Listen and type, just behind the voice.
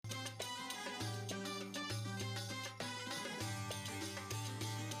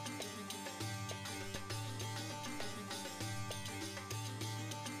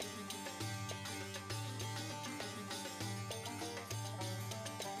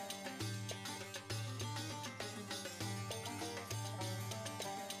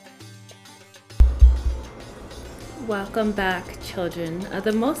welcome back, children of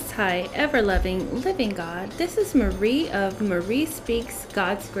the Most High, ever-loving, living God. This is Marie of Marie Speaks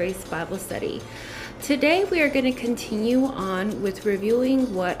God's Grace Bible Study. Today we are going to continue on with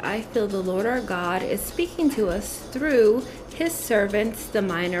reviewing what I feel the Lord our God is speaking to us through His servants, the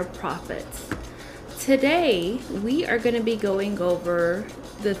minor prophets. Today we are going to be going over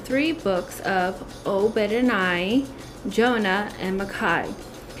the 3 books of Obadiah, Jonah, and Micah.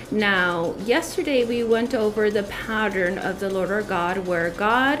 Now, yesterday we went over the pattern of the Lord our God, where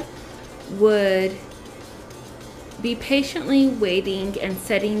God would be patiently waiting and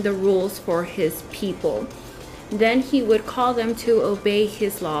setting the rules for His people. Then He would call them to obey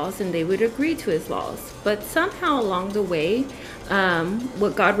His laws, and they would agree to His laws. But somehow along the way,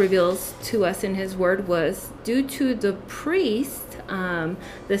 what God reveals to us in His Word was due to the priests,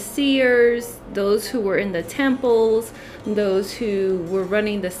 the seers, those who were in the temples, those who were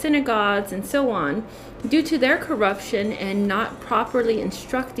running the synagogues, and so on, due to their corruption and not properly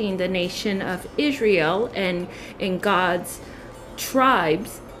instructing the nation of Israel and in God's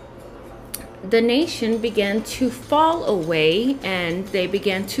tribes, the nation began to fall away, and they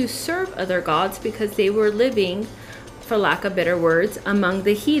began to serve other gods because they were living, for lack of better words, among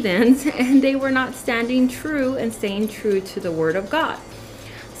the heathens, and they were not standing true and staying true to the Word of God.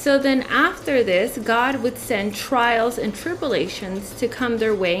 So then after this, God would send trials and tribulations to come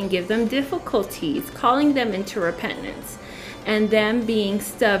their way and give them difficulties, calling them into repentance. And them being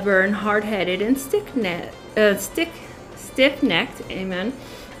stubborn, hard-headed, and stiff-necked, amen,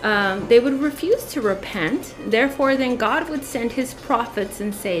 they would refuse to repent. Therefore, then God would send His prophets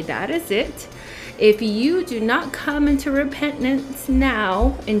and say, that is it. If you do not come into repentance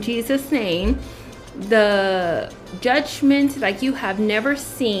now, in Jesus' name, the judgment like you have never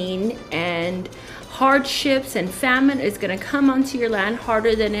seen and hardships and famine is going to come onto your land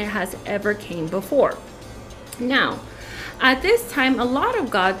harder than it has ever came before. Now, at this time, a lot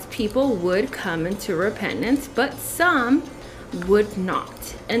of God's people would come into repentance, but some would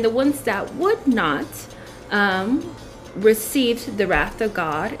not. And the ones that would not received the wrath of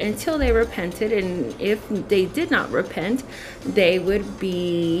God until they repented, and if they did not repent, they would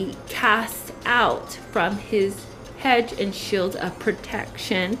be cast out from His hedge and shield of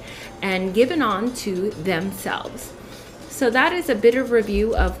protection and given on to themselves. So that is a bit of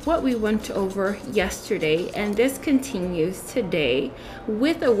review of what we went over yesterday, and this continues today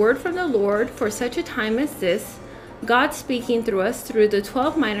with a word from the Lord for such a time as this. God speaking through us through the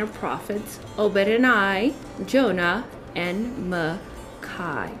 12 minor prophets, Obadiah, Jonah, and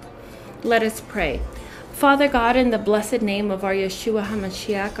Micah. Let us pray. Father God, in the blessed name of our Yeshua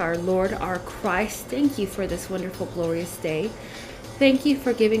HaMashiach, our Lord, our Christ, thank you for this wonderful, glorious day. Thank you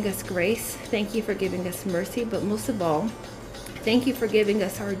for giving us grace. Thank you for giving us mercy. But most of all, thank you for giving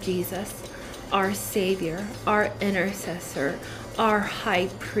us our Jesus, our Savior, our intercessor, our high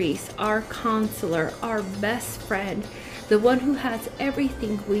priest, our counselor, our best friend, the one who has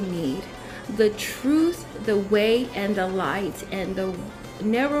everything we need, the truth, the way, and the light, and the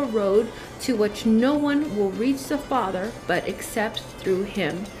narrow road to which no one will reach the Father but except through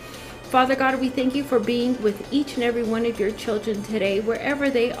Him. Father God, we thank you for being with each and every one of your children today, wherever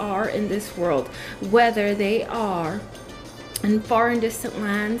they are in this world, whether they are in far and distant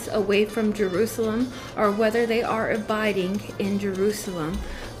lands away from Jerusalem, or whether they are abiding in Jerusalem.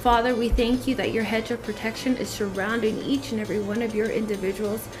 Father, we thank you that your hedge of protection is surrounding each and every one of your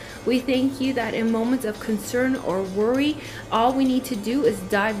individuals. We thank you that in moments of concern or worry, all we need to do is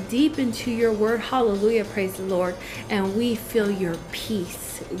dive deep into your word. Hallelujah, praise the Lord. And we feel your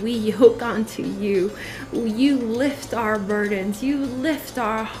peace. We yoke onto you. You lift our burdens. You lift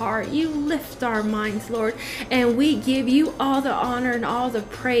our heart. You lift our minds, Lord. And we give you all the honor and all the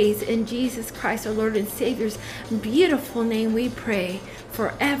praise in Jesus Christ, our Lord and Savior's beautiful name we pray,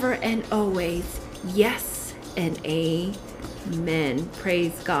 forever and always. Yes and amen.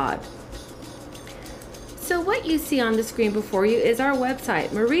 Praise God. So what you see on the screen before you is our website,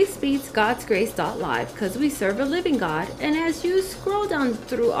 mariespeaksgodsgrace.live, because we serve a living God. And as you scroll down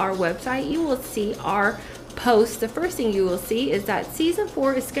through our website, you will see our post. The first thing you will see is that season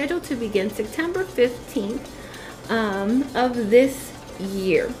 4 is scheduled to begin September 15th of this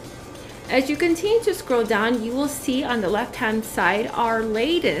year. As you continue to scroll down, you will see on the left-hand side our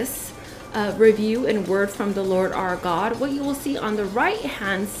latest review and word from the Lord our God. What you will see on the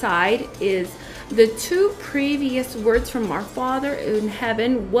right-hand side is the 2 previous words from our Father in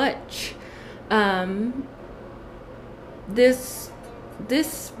heaven, which this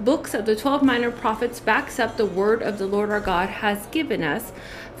books of the 12 minor prophets backs up the word of the Lord our God has given us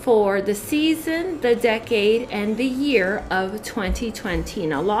for the season, the decade, and the year of 2020.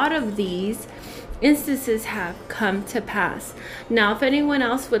 And a lot of these instances have come to pass. Now, if anyone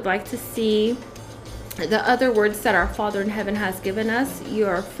else would like to see the other words that our Father in heaven has given us, you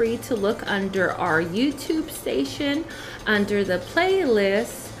are free to look under our YouTube station under the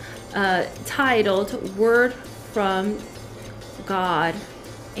playlist titled Word from God.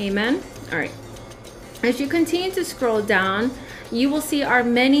 Amen. All right. As you continue to scroll down, you will see our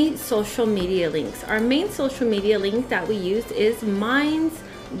many social media links. Our main social media link that we use is minds.com.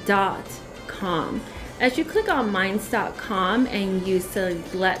 As you click on minds.com and you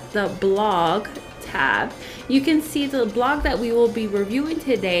select the blog tab, you can see the blog that we will be reviewing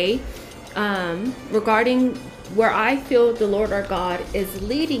today regarding where I feel the Lord our God is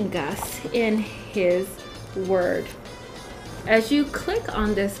leading us in His Word. As you click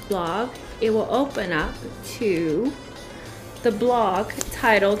on this blog, it will open up to the blog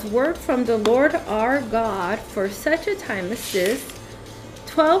titled Word from the Lord our God for such a time as this,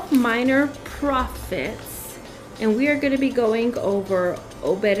 12 minor prophets. And we are going to be going over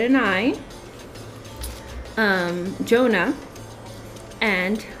Obadiah, Jonah,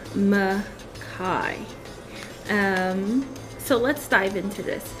 and Micah. So let's dive into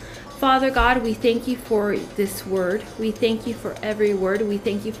this. Father God, we thank you for this word. We thank you for every word. We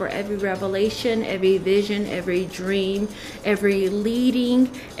thank you for every revelation, every vision, every dream, every leading,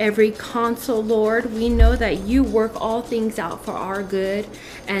 every counsel, Lord. We know that you work all things out for our good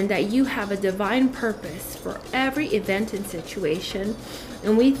and that you have a divine purpose for every event and situation.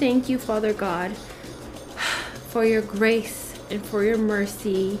 And we thank you, Father God, for your grace and for your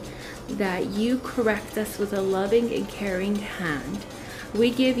mercy, that you correct us with a loving and caring hand. We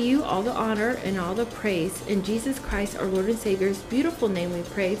give you all the honor and all the praise. In Jesus Christ, our Lord and Savior's beautiful name we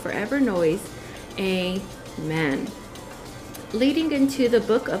pray, forever noise. Amen. Leading into the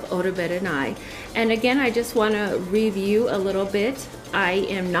book of Obadiah. And again, I just want to review a little bit. I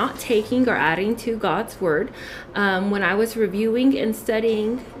am not taking or adding to God's word. When I was reviewing and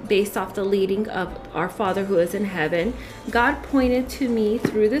studying based off the leading of our Father who is in heaven, God pointed to me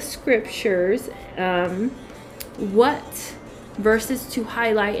through the scriptures what verses to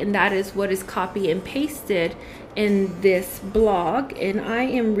highlight, and that is what is copy and pasted in this blog. And I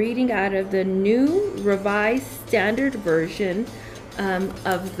am reading out of the New Revised Standard Version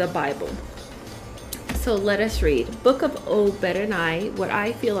of the Bible. So let us read. Book of Obadiah, what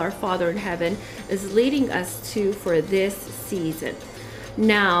I feel our Father in heaven is leading us to for this season.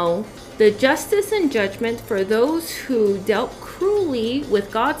 Now, the justice and judgment for those who dealt cruelly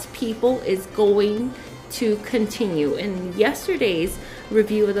with God's people is going to continue. In yesterday's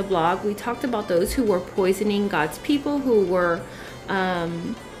review of the blog, we talked about those who were poisoning God's people, who were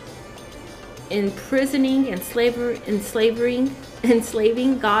imprisoning and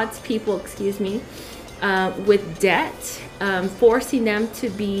enslaving God's people, with debt, forcing them to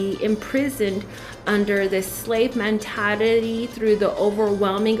be imprisoned under this slave mentality through the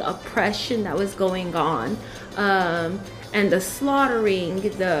overwhelming oppression that was going on, and the slaughtering,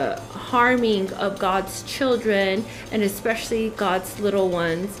 the harming of God's children, and especially God's little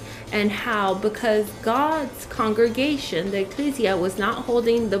ones. And how, because God's congregation, the ecclesia, was not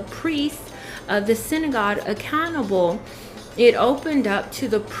holding the priests of the synagogue accountable, it opened up to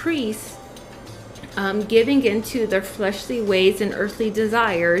the priests giving into their fleshly ways and earthly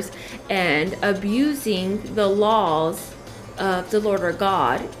desires and abusing the laws of the Lord our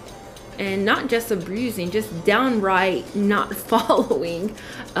God. And not just abusing, just downright not following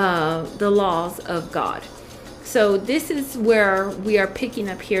the laws of God. So this is where we are picking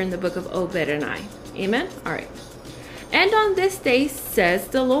up here in the book of Obadiah. Amen? All right. And on this day, says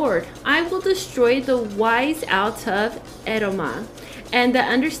the Lord, I will destroy the wise out of Edom, and the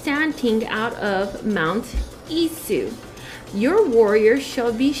understanding out of Mount Isu. Your warriors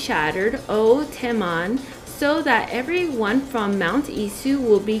shall be shattered, O Teman, so that everyone from Mount Isu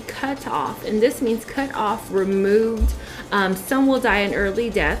will be cut off. And this means cut off, removed. Some will die an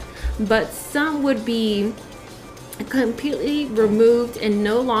early death, but some would be completely removed and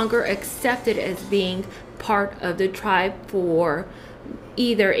no longer accepted as being part of the tribe for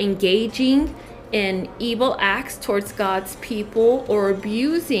either engaging in evil acts towards God's people or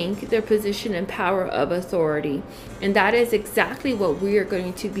abusing their position and power of authority. And that is exactly what we are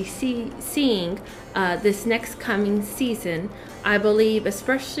going to be seeing this next coming season. I believe,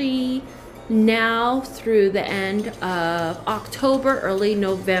 especially now through the end of October, early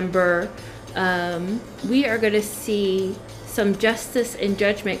November, we are going to see some justice and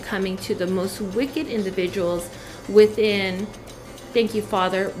judgment coming to the most wicked individuals within, thank you,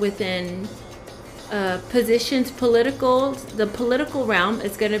 Father, within positions, the political realm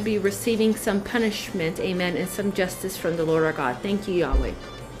is going to be receiving some punishment, amen, and some justice from the Lord our God. Thank you, Yahweh.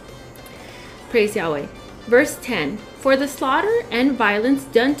 Praise Yahweh. Verse 10, for the slaughter and violence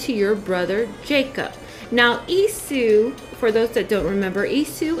done to your brother Jacob. Now Esau, for those that don't remember,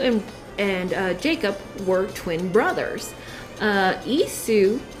 Esau and Jacob were twin brothers.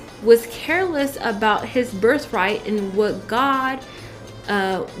 Esau was careless about his birthright and what God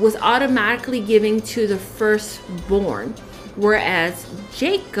was automatically giving to the firstborn, whereas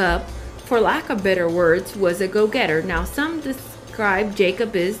Jacob, for lack of better words, was a go-getter. Now some describe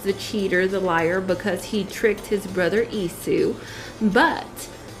Jacob as the cheater, the liar, because he tricked his brother Esau, but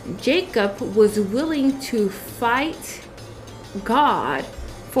Jacob was willing to fight God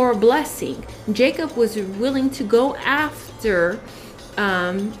for a blessing. Jacob was willing to go after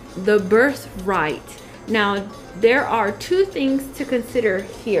the birthright. Now, there are two things to consider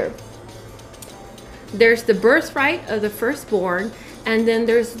here. There's the birthright of the firstborn, and then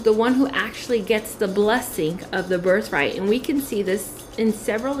there's the one who actually gets the blessing of the birthright. And we can see this in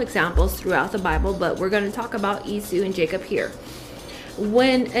several examples throughout the Bible, but we're going to talk about Esau and Jacob here.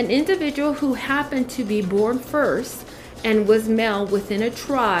 When an individual who happened to be born first and was male within a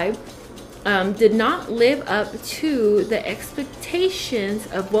tribe did not live up to the expectations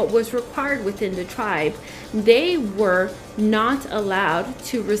of what was required within the tribe, they were not allowed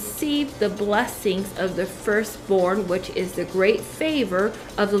to receive the blessings of the firstborn, which is the great favor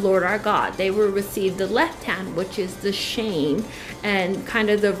of the Lord our God. They will receive the left hand, which is the shame and kind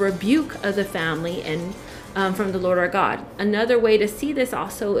of the rebuke of the family and from the Lord our God. Another way to see this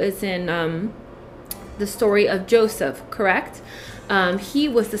also is in the story of Joseph, correct? He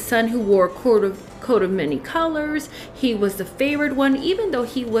was the son who wore a coat of many colors. He was the favored one, even though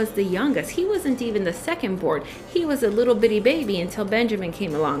he was the youngest. He wasn't even the second born. He was a little bitty baby until Benjamin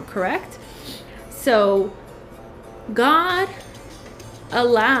came along, correct? So God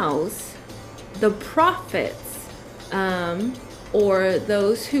allows the prophets or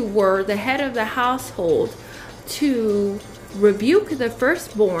those who were the head of the household to rebuke the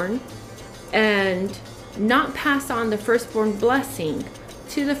firstborn and not pass on the firstborn blessing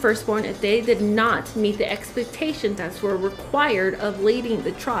to the firstborn if they did not meet the expectations that were required of leading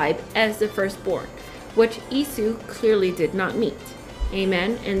the tribe as the firstborn, which Esau clearly did not meet.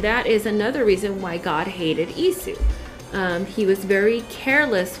 Amen. And that is another reason why God hated Esau. He was very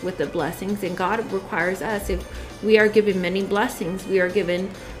careless with the blessings, and God requires us, if we are given many blessings, we are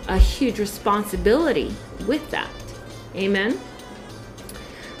given a huge responsibility with that. Amen.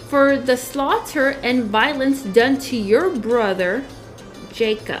 For the slaughter and violence done to your brother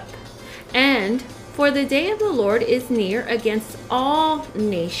Jacob, and for the day of the Lord is near against all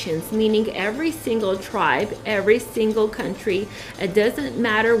nations, meaning every single tribe, every single country. It doesn't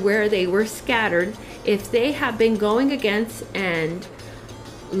matter where they were scattered. If they have been going against and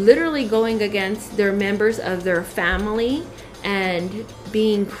literally going against their members of their family and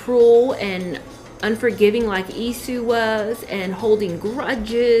being cruel and unforgiving like Esau was, and holding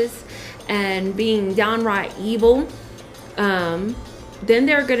grudges and being downright evil, then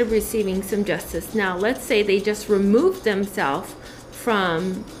they're going to be receiving some justice. Now, let's say they just removed themselves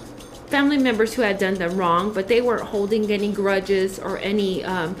from family members who had done them wrong, but they weren't holding any grudges or any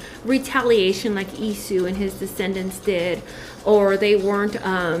retaliation like Esau and his descendants did, or they weren't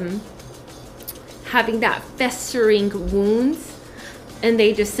having that festering wounds, and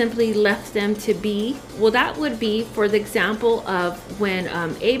they just simply left them to be. Well, that would be for the example of when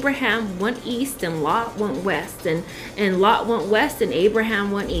Abraham went east and Lot went west, and Lot went west and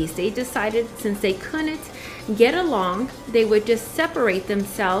Abraham went east. They decided, since they couldn't get along, they would just separate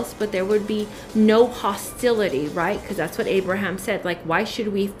themselves, but there would be no hostility, right? Because that's what Abraham said, like, why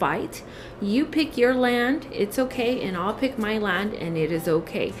should we fight? You pick your land, it's okay, and I'll pick my land, and it is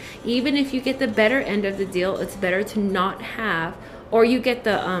okay. Even if you get the better end of the deal, it's better to not have, or you get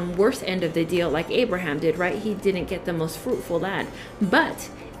the worst end of the deal like Abraham did, right? He didn't get the most fruitful land. But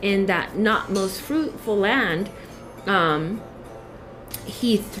in that not most fruitful land,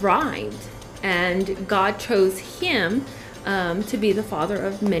 he thrived. And God chose him to be the father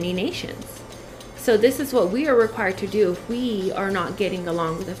of many nations. So this is what we are required to do if we are not getting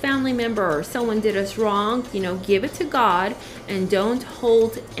along with a family member or someone did us wrong. You know, give it to God and don't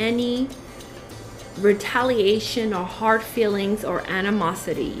hold any retaliation or hard feelings or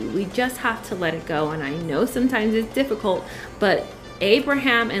animosity. We just have to let it go. And I know sometimes it's difficult, but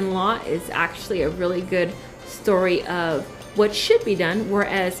Abraham and Lot is actually a really good story of what should be done,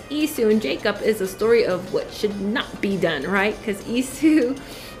 whereas Esau and Jacob is a story of what should not be done, right? Because Esau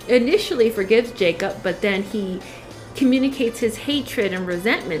initially forgives Jacob, but then he communicates his hatred and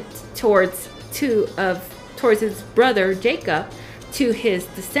resentment towards his brother Jacob to his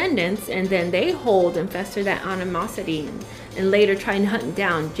descendants, and then they hold and fester that animosity and later try and hunt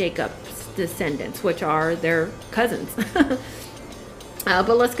down Jacob's descendants, which are their cousins.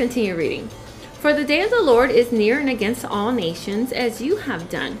 But let's continue reading. For the day of the Lord is near, and against all nations, as you have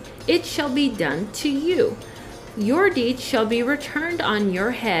done, it shall be done to you. Your deeds shall be returned on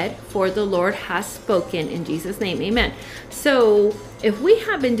your head, for the Lord has spoken. In Jesus' name, amen. So if we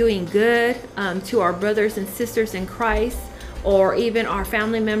have been doing good to our brothers and sisters in Christ, or even our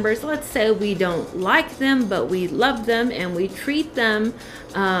family members, let's say we don't like them, but we love them and we treat them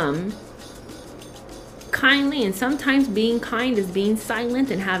kindly, and sometimes being kind is being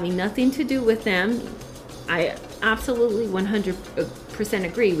silent and having nothing to do with them. I absolutely 100%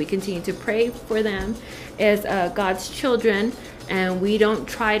 agree. We continue to pray for them as God's children, and we don't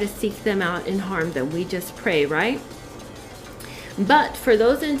try to seek them out and harm them. We just pray, right? But for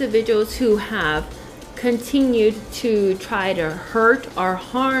those individuals who have continued to try to hurt or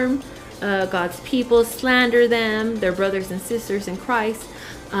harm God's people, slander them, their brothers and sisters in Christ,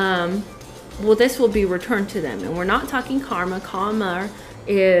 well, this will be returned to them. And we're not talking karma. Karma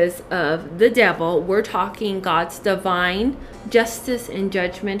is of the devil. We're talking God's divine justice and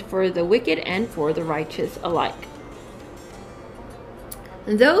judgment for the wicked and for the righteous alike.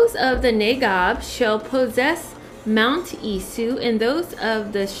 Those of the Negab shall possess Mount Isu, and those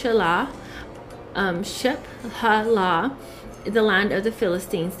of the Shelah, Shephalah, the land of the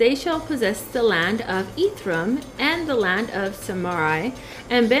Philistines. They shall possess the land of Ephraim and the land of Samaria,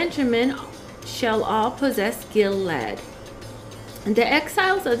 and Benjamin shall all possess Gilead. The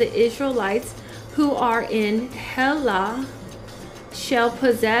exiles of the Israelites who are in Helah shall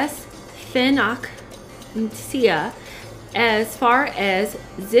possess Phoenicia as far as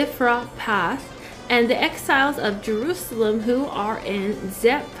Ziphrah-Path, and the exiles of Jerusalem who are in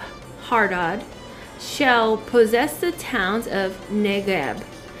Zeph-Hardad shall possess the towns of Negeb.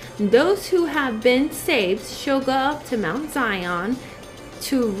 Those who have been saved shall go up to Mount Zion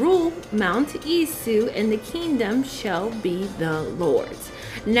to rule Mount Isu, and the kingdom shall be the Lord's.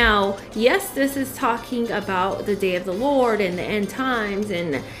 Now, yes, this is talking about the day of the Lord and the end times,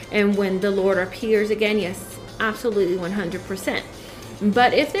 and when the Lord appears again. Yes, absolutely 100%.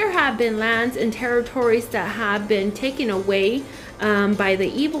 But if there have been lands and territories that have been taken away by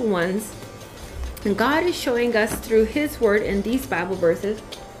the evil ones, God is showing us through his word in these Bible verses,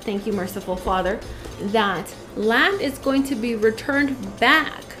 thank you, merciful Father, that land is going to be returned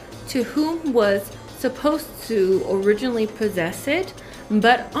back to whom was supposed to originally possess it,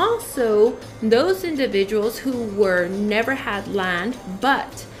 but also those individuals who were never had land,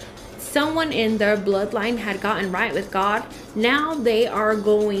 but someone in their bloodline had gotten right with God. Now they are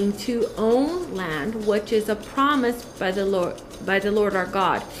going to own land, which is a promise by the Lord our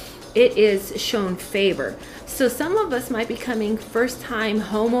God. It is shown favor. So some of us might be becoming first-time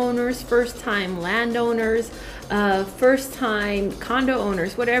homeowners, first-time landowners, first-time condo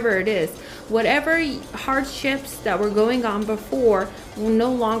owners, whatever it is. Whatever hardships that were going on before will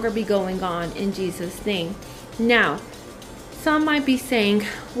no longer be going on in Jesus' name. Now, some might be saying,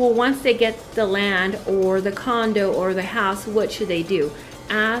 well, once they get the land or the condo or the house, what should they do?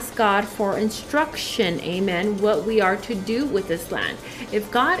 Ask God for instruction, amen, what we are to do with this land. If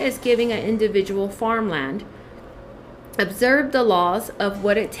God is giving an individual farmland, observe the laws of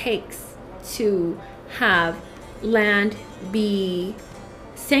what it takes to have land be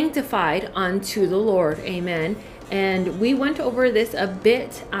sanctified unto the Lord, amen. And we went over this a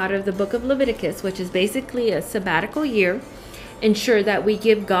bit out of the book of Leviticus, which is basically a sabbatical year. Ensure that we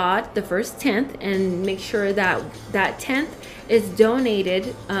give God the first tenth, and make sure that that tenth is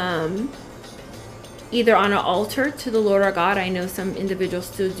donated either on an altar to the Lord our God. I know some individuals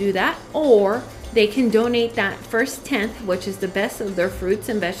still do that, or they can donate that first tenth, which is the best of their fruits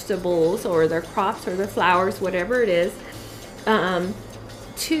and vegetables or their crops or their flowers, whatever it is,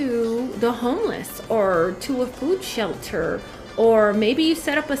 to the homeless or to a food shelter. Or maybe you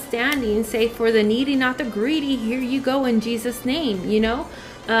set up a standing and say, for the needy, not the greedy, here you go in Jesus' name, you know.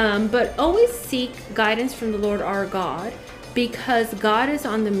 But always seek guidance from the Lord our God, because God is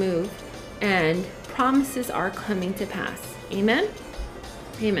on the move and promises are coming to pass. Amen?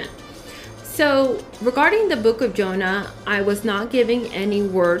 Amen. So regarding the book of Jonah, I was not giving any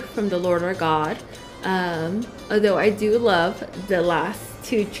word from the Lord our God. Although I do love the last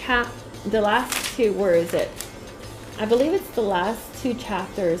two, where is it? I believe it's the last two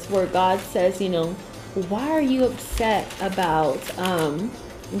chapters where God says, you know, why are you upset about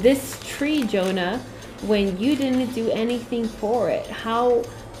this tree, Jonah, when you didn't do anything for it? How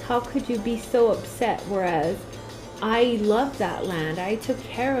could you be so upset? Whereas I love that land. I took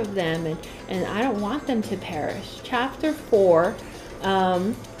care of them, and I don't want them to perish. Chapter 4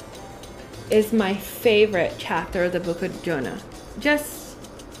 is my favorite chapter of the book of Jonah. Just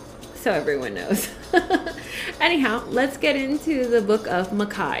so everyone knows. Anyhow, let's get into the book of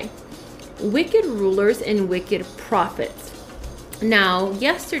Micah. Wicked rulers and wicked prophets. Now,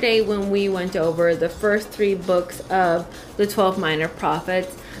 yesterday when we went over the first 3 books of the 12 minor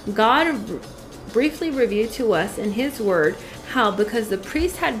prophets, God briefly reviewed to us in his word how because the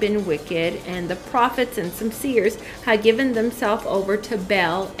priests had been wicked and the prophets and some seers had given themselves over to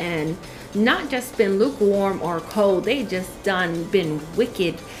Baal and not just been lukewarm or cold, they just been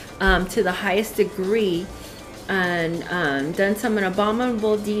wicked to the highest degree and done some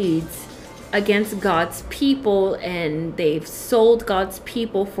abominable deeds against God's people, and they've sold God's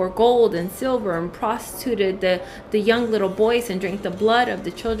people for gold and silver and prostituted the young little boys and drank the blood of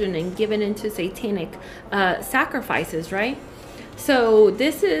the children and given into satanic sacrifices, right? So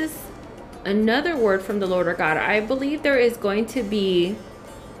this is another word from the Lord our God. I believe there is going to be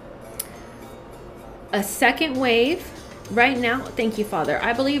a second wave right now. Thank you, Father.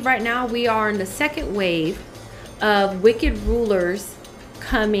 I believe right now we are in the second wave of wicked rulers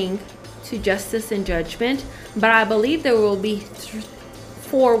coming to justice and judgment, but I believe there will be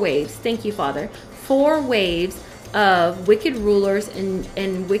 4 waves. Thank you, Father. 4 waves of wicked rulers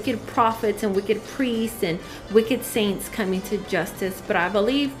and wicked prophets and wicked priests and wicked saints coming to justice. But I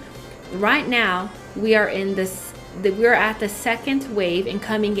believe right now we are in this, we're at the second wave and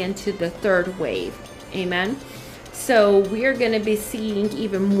coming into the 3rd wave. Amen. So we are going to be seeing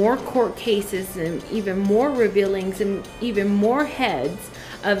even more court cases and even more revealings and even more heads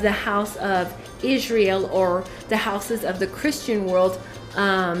of the house of Israel or the houses of the Christian world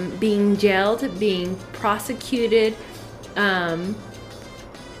being jailed, being prosecuted, and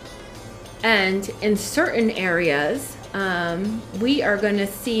in certain areas we are going to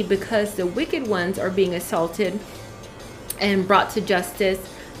see, because the wicked ones are being assaulted and brought to justice,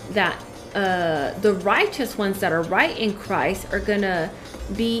 that the righteous ones that are right in Christ are going to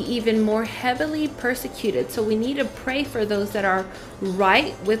be even more heavily persecuted. So we need to pray for those that are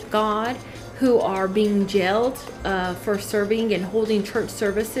right with God, who are being jailed for serving and holding church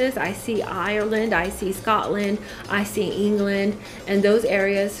services. I see Ireland, I see Scotland, I see England, and those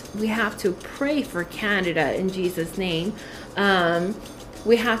areas. We have to pray for Canada in Jesus' name.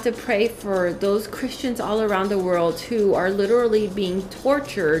 We have to pray for those Christians all around the world who are literally being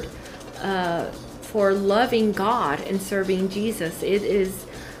tortured for loving God and serving Jesus. It is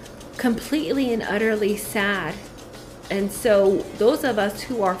completely and utterly sad. And so those of us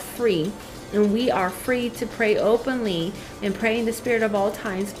who are free, and we are free to pray openly and pray in the Spirit of all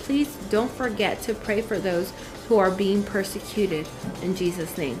times, please don't forget to pray for those who are being persecuted in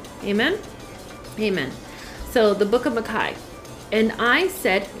Jesus' name. Amen. Amen. So the book of Micah. And I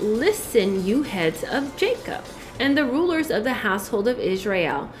said, listen, you heads of Jacob and the rulers of the household of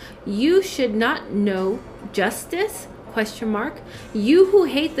Israel, you should not know justice? ? You who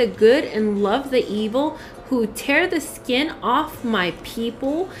hate the good and love the evil, who tear the skin off my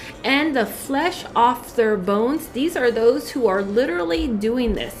people and the flesh off their bones. These are those who are literally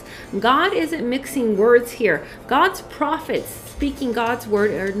doing this. God isn't mixing words here. God's prophets speaking God's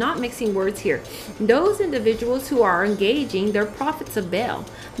word are not mixing words here. Those individuals who are engaging, they're prophets of Baal.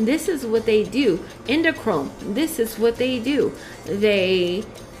 This is what they do. Endochrome, this is what they do. They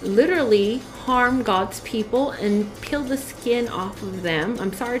literally harm God's people and peel the skin off of them.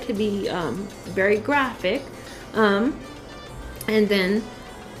 I'm sorry to be very graphic. And then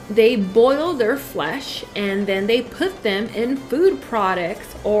they boil their flesh and then they put them in food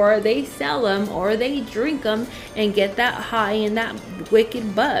products, or they sell them, or they drink them and get that high and that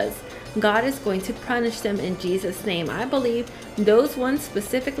wicked buzz. God is going to punish them in Jesus' name. I believe those ones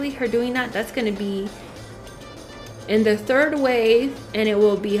specifically who are doing that, that's going to be in the 3rd wave, and it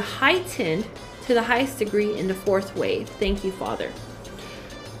will be heightened to the highest degree in the 4th wave. Thank you, Father.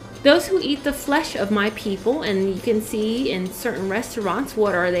 Those who eat the flesh of my people, and you can see in certain restaurants,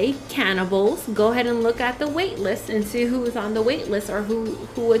 what are they? Cannibals. Go ahead and look at the wait list and see who is on the wait list, or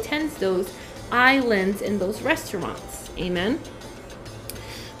who attends those islands in those restaurants. Amen.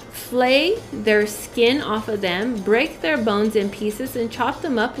 Flay their skin off of them, break their bones in pieces, and chop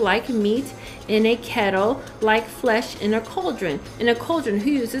them up like meat in a kettle, like flesh in a cauldron. In a cauldron. Who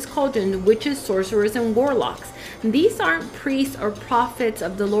uses cauldron? Witches, sorcerers, and warlocks. These aren't priests or prophets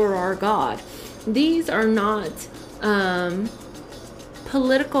of the Lord our God. These are not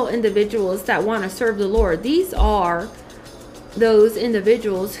political individuals that want to serve the Lord. These are those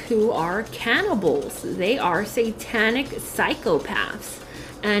individuals who are cannibals. They are satanic psychopaths.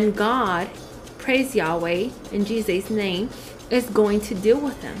 And God, praise Yahweh, in Jesus' name, is going to deal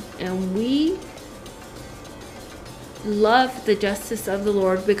with them. And we love the justice of the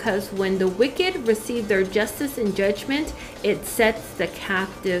Lord, because when the wicked receive their justice and judgment, it sets the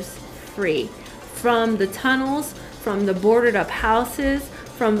captives free from the tunnels, from the boarded up houses,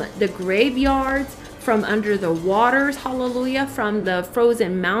 from the graveyards, from under the waters, hallelujah, from the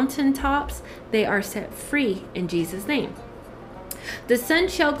frozen mountaintops. They are set free in Jesus' name. The sun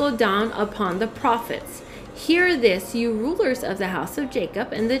shall go down upon the prophets. Hear this, you rulers of the house of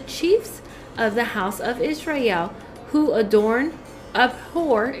Jacob and the chiefs of the house of Israel, who abhor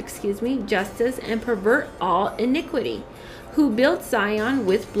justice and pervert all iniquity, who built Zion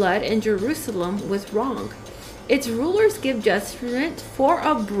with blood and Jerusalem with wrong. Its rulers give judgment for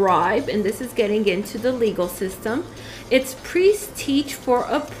a bribe, and this is getting into the legal system. Its priests teach for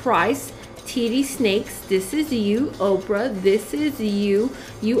a price. TD snakes, this is you. Oprah, this is you.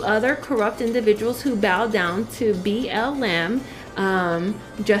 You other corrupt individuals who bow down to BLM.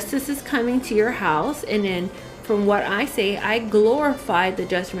 Justice is coming to your house. And then from what I say, I glorify the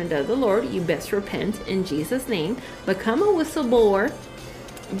judgment of the Lord. You best repent in Jesus' name. Become a whistleblower.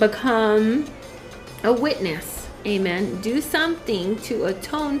 Become a witness. Amen. Do something to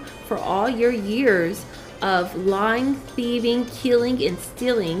atone for all your years of lying, thieving, killing, and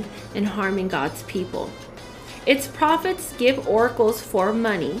stealing, and harming God's people. Its prophets give oracles for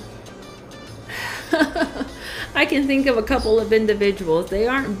money. I can think of a couple of individuals. They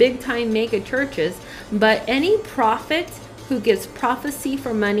aren't big-time mega churches, but any prophet who gives prophecy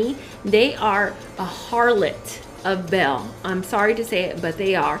for money, they are a harlot of Baal. I'm sorry to say it, but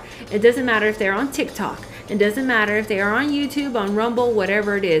they are. It doesn't matter if they're on TikTok. It doesn't matter if they are on YouTube, on Rumble,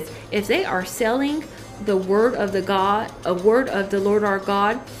 whatever it is. If they are selling the word of a word of the Lord our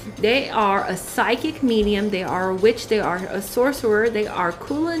God, they are a psychic medium, they are a witch, they are a sorcerer, they are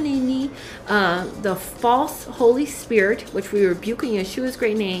Kulanini, the false Holy Spirit, which we rebuke in Yeshua's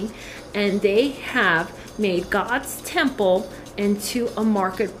great name, and they have made God's temple into a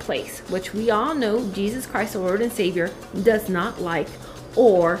marketplace, which we all know Jesus Christ, the Lord and Savior, does not like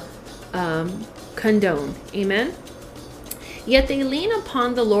or condone. Amen. Yet they lean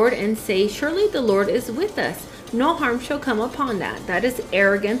upon the Lord and say, surely the Lord is with us. No harm shall come upon that. That is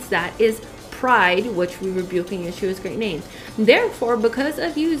arrogance. That is pride, which we rebuke in Yeshua's great name. Therefore, because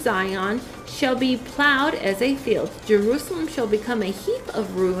of you, Zion shall be plowed as a field. Jerusalem shall become a heap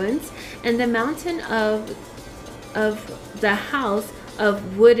of ruins, and the mountain of the house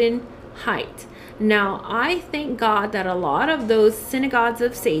of wooden height. Now, I thank God that a lot of those synagogues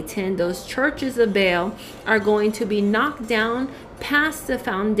of Satan, those churches of Baal, are going to be knocked down past the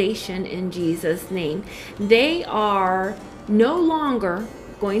foundation in Jesus' name. They are no longer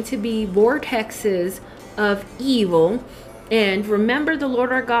going to be vortexes of evil. And remember, the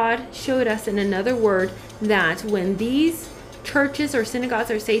Lord our God showed us in another word that when these churches or synagogues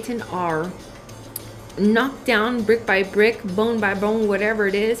of Satan are knocked down brick by brick, bone by bone, whatever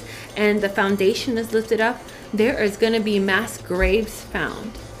it is, and the foundation is lifted up, there is going to be mass graves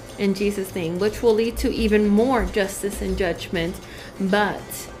found in Jesus' name, which will lead to even more justice and judgment. But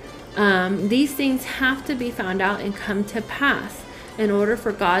these things have to be found out and come to pass in order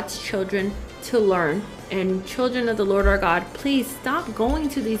for God's children to learn. And children of the Lord our God, please stop going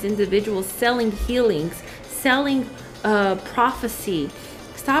to these individuals selling healings, selling prophecy.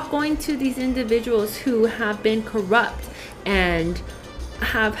 Stop going to these individuals who have been corrupt and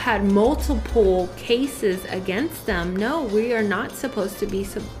have had multiple cases against them. No, we are not supposed to be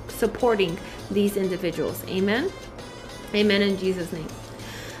supporting these individuals. Amen. Amen in Jesus' name.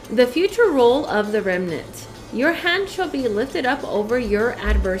 The future role of the remnant. Your hand shall be lifted up over your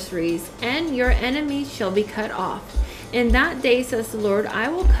adversaries, and your enemies shall be cut off. In that day, says the Lord, I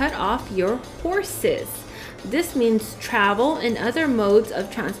will cut off your horses. This means travel and other modes of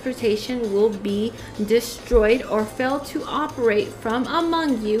transportation will be destroyed or fail to operate from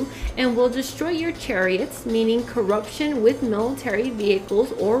among you, and will destroy your chariots, meaning corruption with military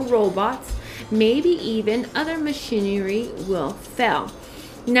vehicles or robots. Maybe even other machinery will fail.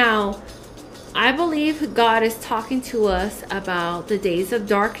 Now, I believe God is talking to us about the days of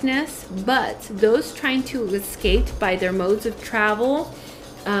darkness, but those trying to escape by their modes of travel,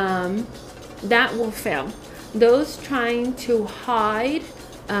 that will fail. Those trying to hide,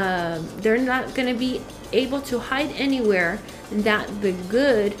 they're not going to be able to hide anywhere that the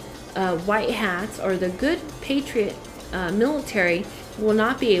good white hats or the good patriot military will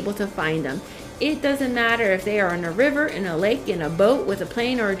not be able to find them. It doesn't matter if they are in a river, in a lake, in a boat, with a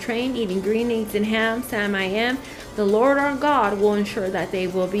plane or a train, eating green eggs and ham, Sam I am. The Lord our God will ensure that they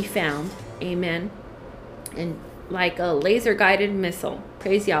will be found. Amen. And like a laser guided missile.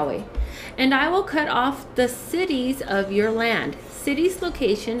 Praise Yahweh. And I will cut off the cities of your land. Cities'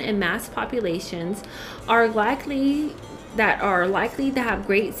 location and mass populations are likely to have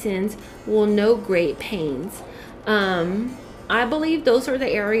great sins will know great pains. I believe those are the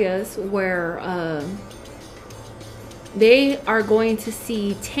areas where they are going to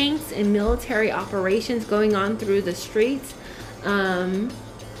see tanks and military operations going on through the streets.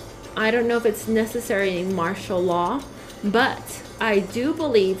 I don't know if it's necessarily martial law, but I do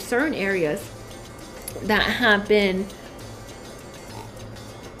believe certain areas that have been,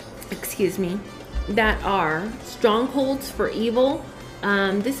 that are strongholds for evil.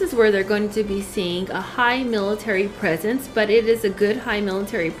 This is where they're going to be seeing a high military presence, but it is a good high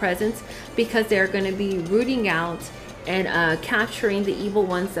military presence because they're going to be rooting out and capturing the evil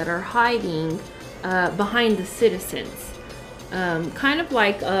ones that are hiding behind the citizens. Kind of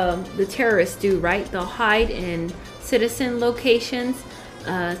like the terrorists do, right? They'll hide in citizen locations,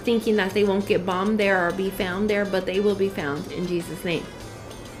 thinking that they won't get bombed there or be found there, but they will be found in Jesus' name.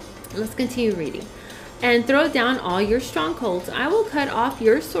 Let's continue reading. And throw down all your strongholds. I will cut off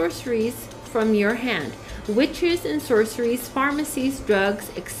your sorceries from your hand, witches and sorceries, pharmacies, drugs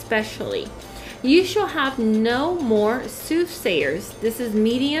especially. You shall have no more soothsayers. This is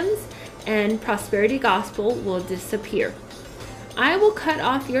mediums, and prosperity gospel will disappear. I will cut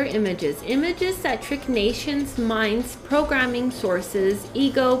off your images that trick nations' minds, programming sources,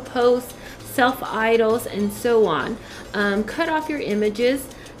 ego posts, self-idols, and so on. Cut off your images,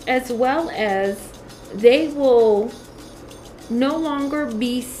 as well as they will no longer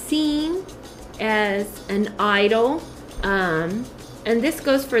be seen as an idol. And this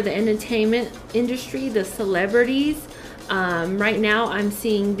goes for the entertainment industry, the celebrities. Right now I'm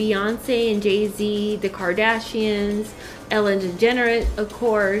seeing Beyonce and Jay-Z, the Kardashians, Ellen DeGeneres, of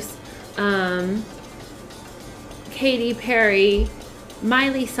course, Katy Perry,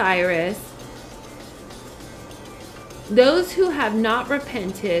 Miley Cyrus. Those who have not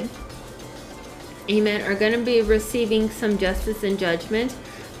repented, amen, are going to be receiving some justice and judgment.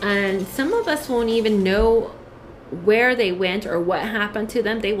 And some of us won't even know where they went or what happened to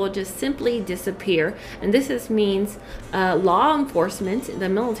them. They will just simply disappear. And this means law enforcement, the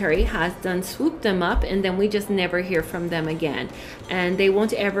military, has done swooped them up, and then we just never hear from them again. And they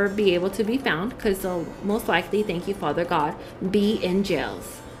won't ever be able to be found because they'll most likely, thank you Father God, be in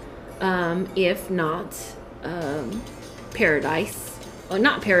jails. If not paradise. Well,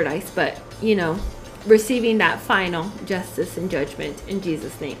 not paradise, but, you know, receiving that final justice and judgment in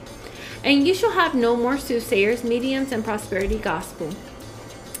Jesus' name. And you shall have no more soothsayers, mediums, and prosperity gospel.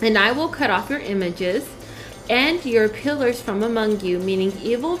 And I will cut off your images and your pillars from among you, meaning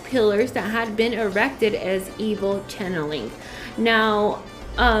evil pillars that had been erected as evil channeling. Now,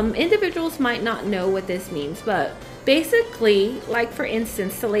 individuals might not know what this means, but basically, like for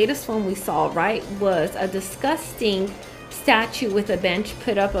instance, the latest one we saw, right, was a disgusting statue with a bench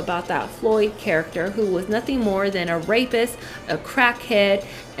put up about that Floyd character, who was nothing more than a rapist, a crackhead,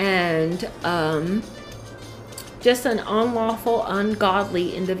 and just an unlawful,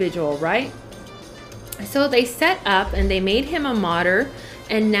 ungodly individual, right? So they set up and they made him a martyr,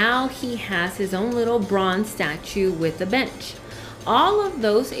 and now he has his own little bronze statue with a bench. All of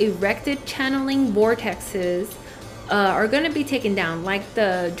those erected channeling vortexes are going to be taken down, like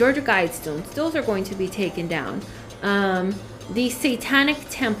the Georgia Guidestones. Those are going to be taken down. These satanic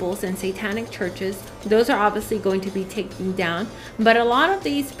temples and satanic churches, those are obviously going to be taken down. But a lot of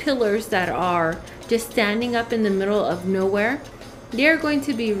these pillars that are just standing up in the middle of nowhere, they're going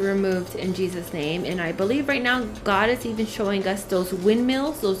to be removed in Jesus' name. And I believe right now God is even showing us those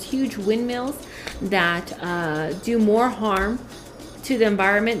windmills, those huge windmills that do more harm to the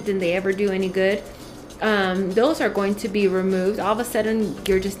environment than they ever do any good. Those are going to be removed. All of a sudden,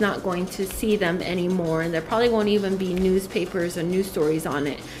 you're just not going to see them anymore, and there probably won't even be newspapers or news stories on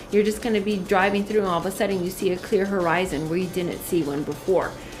it. You're just going to be driving through, and all of a sudden you see a clear horizon where you didn't see one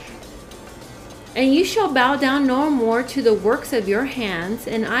before. And you shall bow down no more to the works of your hands,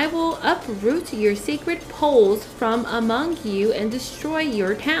 and I will uproot your sacred poles from among you and destroy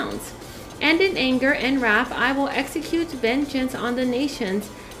your towns. And in anger and wrath I will execute vengeance on the nations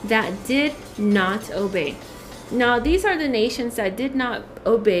that did not obey. Now, these are the nations that did not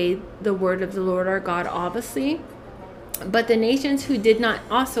obey the word of the Lord our God, obviously, but the nations who did not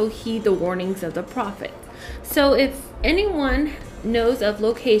also heed the warnings of the prophet. So if anyone knows of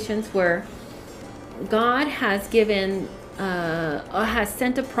locations where God has given or has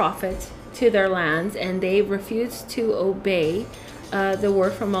sent a prophet to their lands and they refuse to obey the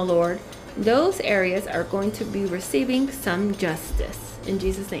word from the Lord, those areas are going to be receiving some justice in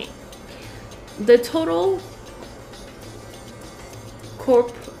Jesus' name. The total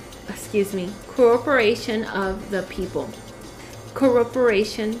corporation of the people.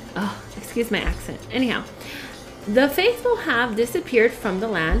 Excuse my accent. Anyhow, the faithful have disappeared from the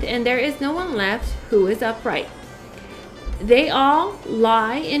land, and there is no one left who is upright. They all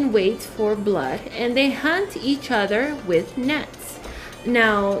lie in wait for blood, and they hunt each other with nets.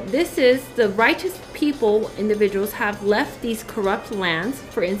 Now, this is the righteous people, individuals have left these corrupt lands,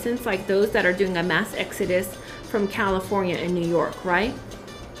 for instance, like those that are doing a mass exodus from California and New York, right?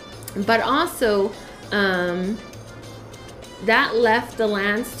 But also, that left the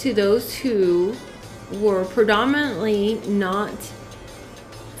lands to those who were predominantly not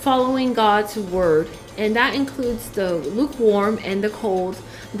following God's word. And that includes the lukewarm and the cold.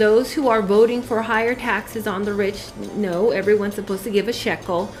 Those who are voting for higher taxes on the rich. No, everyone's supposed to give a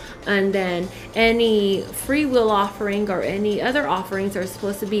shekel. And then any free will offering or any other offerings are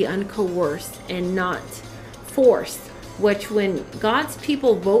supposed to be uncoerced and not forced. Which, when God's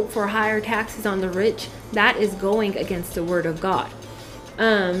people vote for higher taxes on the rich, that is going against the word of God.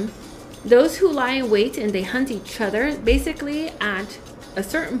 Those who lie in wait and they hunt each other, basically at a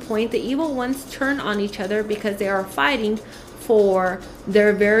certain point, the evil ones turn on each other because they are fighting for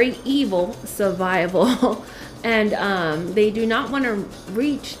their very evil survival. And they do not want to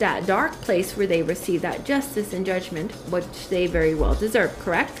reach that dark place where they receive that justice and judgment, which they very well deserve.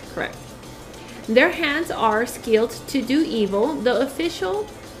 Correct? Correct. Their hands are skilled to do evil. The official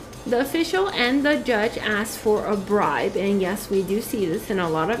and the judge ask for a bribe. And yes, we do see this in a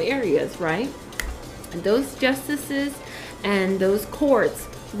lot of areas, right? Those justices and those courts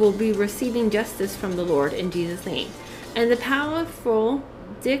will be receiving justice from the Lord in Jesus' name. And the powerful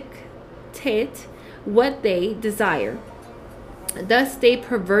dictate what they desire. Thus they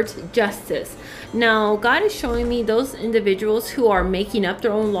pervert justice. Now, God is showing me those individuals who are making up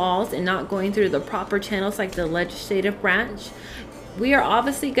their own laws and not going through the proper channels like the legislative branch. We are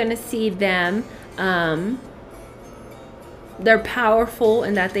obviously going to see them, they're powerful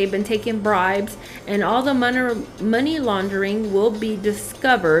and that they've been taking bribes, and all the money laundering will be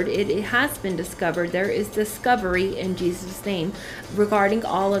discovered. It has been discovered. There is discovery in Jesus' name regarding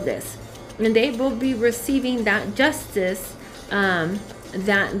all of this. And they will be receiving that justice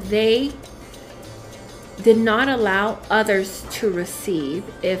that they did not allow others to receive.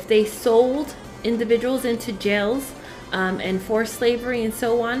 If they sold individuals into jails and forced slavery and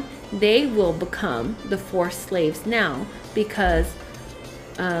so on, they will become the forced slaves now, because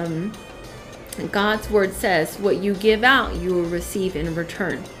God's word says what you give out, you will receive in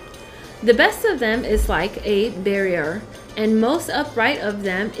return. The best of them is like a barrier, and most upright of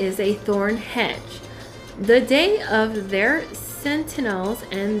them is a thorn hedge. The day of their sentinels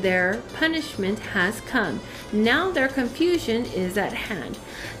and their punishment has come. Now their confusion is at hand.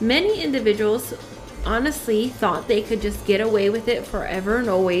 Many individuals honestly thought they could just get away with it forever and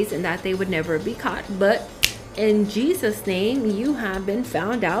always and that they would never be caught. But in Jesus' name, you have been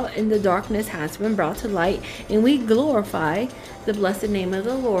found out and the darkness has been brought to light. And we glorify the blessed name of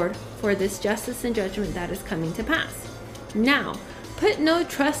the Lord for this justice and judgment that is coming to pass. Now, put no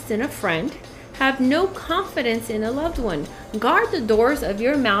trust in a friend. Have no confidence in a loved one. Guard the doors of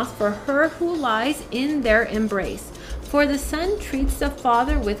your mouth for her who lies in their embrace. For the son treats the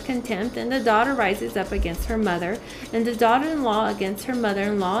father with contempt, and the daughter rises up against her mother, and the daughter-in-law against her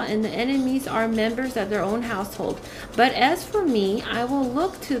mother-in-law, and the enemies are members of their own household. But as for me, I will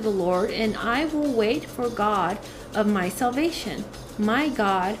look to the Lord, and I will wait for God of my salvation. My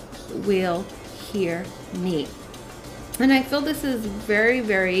God will hear me. And I feel this is a very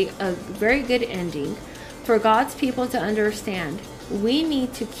good ending for God's people to understand. We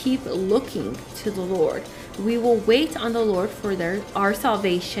need to keep looking to the Lord. We will wait on the Lord for our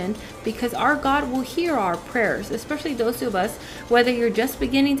salvation, because our God will hear our prayers, especially those of us, whether you're just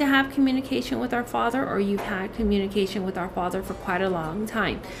beginning to have communication with our Father or you've had communication with our Father for quite a long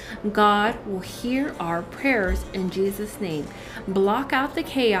time. God will hear our prayers in Jesus' name. Block out the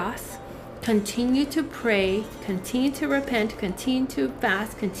chaos. Continue to pray, continue to repent, continue to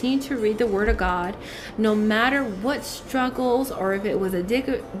fast, continue to read the Word of God. No matter what struggles, or if it was a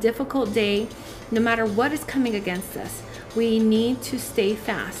difficult day, no matter what is coming against us, we need to stay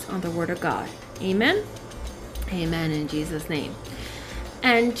fast on the Word of God. Amen? Amen in Jesus' name.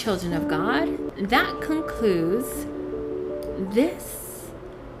 And children of God, that concludes this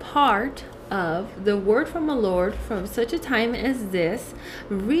part of the word from the Lord from such a time as this,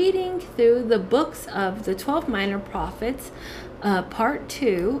 reading through the books of the 12 minor prophets, part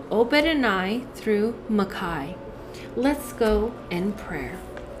 2, Obadiah through Micah. Let's go in prayer.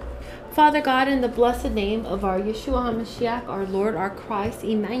 Father God, in the blessed name of our Yeshua HaMashiach, our Lord, our Christ,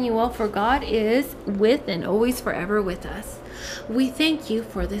 Emmanuel, for God is with and always forever with us. We thank you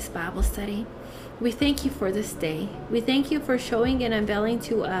for this Bible study. We thank you for this day. We thank you for showing and unveiling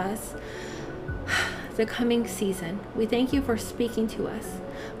to us the coming season. We thank you for speaking to us.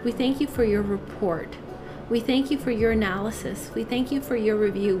 We thank you for your report. We thank you for your analysis. We thank you for your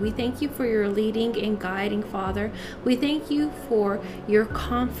review. We thank you for your leading and guiding, Father. We thank you for your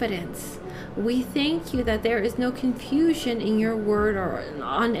confidence. We thank you that there is no confusion in your word or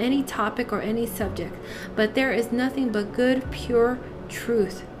on any topic or any subject, but there is nothing but good, pure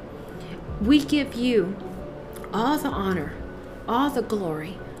truth. We give you all the honor, all the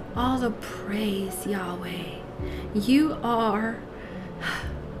glory, all the praise, Yahweh. You are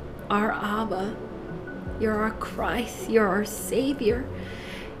our Abba. You're our Christ. You're our Savior.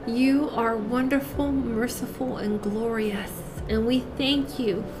 You are wonderful, merciful, and glorious. And we thank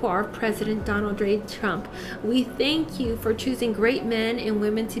you for our President Donald J. Trump. We thank you for choosing great men and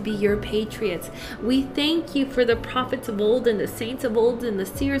women to be your patriots. We thank you for the prophets of old and the saints of old and the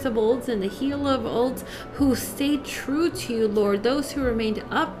seers of old and the healer of old who stayed true to you, Lord. Those who remained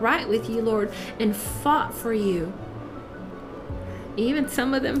upright with you, Lord, and fought for you. Even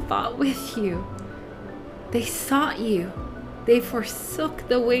some of them fought with you. They sought you. They forsook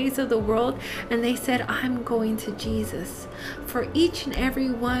the ways of the world and they said, I'm going to Jesus. For each and every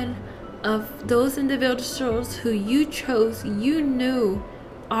one of those individuals who you chose, you knew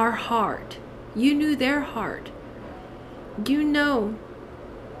our heart. You knew their heart. You know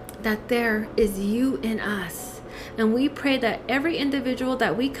that there is you in us. And we pray that every individual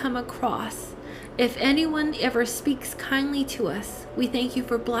that we come across, if anyone ever speaks kindly to us, we thank you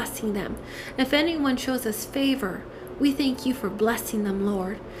for blessing them. If anyone shows us favor, we thank you for blessing them,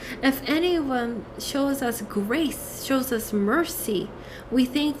 Lord. If anyone shows us grace, shows us mercy, we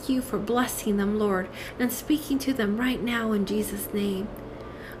thank you for blessing them, Lord, and speaking to them right now in Jesus' name.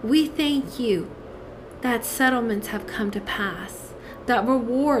 We thank you that settlements have come to pass, that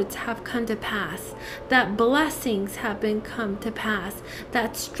rewards have come to pass, that blessings have been come to pass,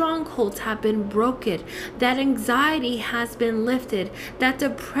 that strongholds have been broken, that anxiety has been lifted, that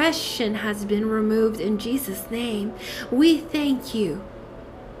depression has been removed in Jesus' name. We thank you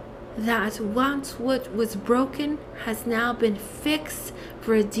that once what was broken has now been fixed,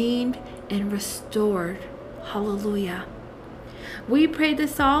 redeemed, and restored. Hallelujah. We pray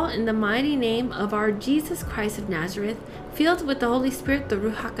this all in the mighty name of our Jesus Christ of Nazareth, filled with the Holy Spirit, the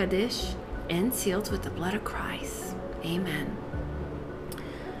Ruach HaKodesh, and sealed with the blood of Christ. Amen.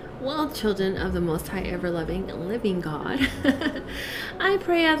 Well, children of the Most High, ever-loving, living God, I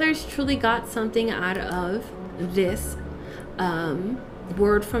pray others truly got something out of this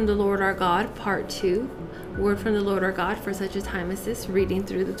Word from the Lord our God, Part 2. Word from the Lord our God for such a time as this, reading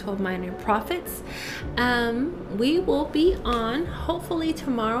through the 12 minor prophets. We will be on hopefully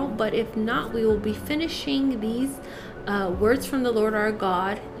tomorrow, but if not, we will be finishing these words from the Lord our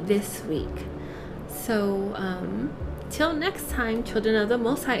God this week. So till next time, children of the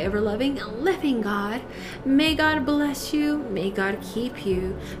Most High, ever-loving, living God, may God bless you, may God keep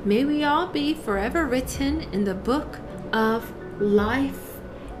you, may we all be forever written in the book of life.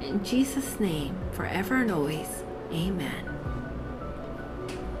 In Jesus' name, forever and always. Amen.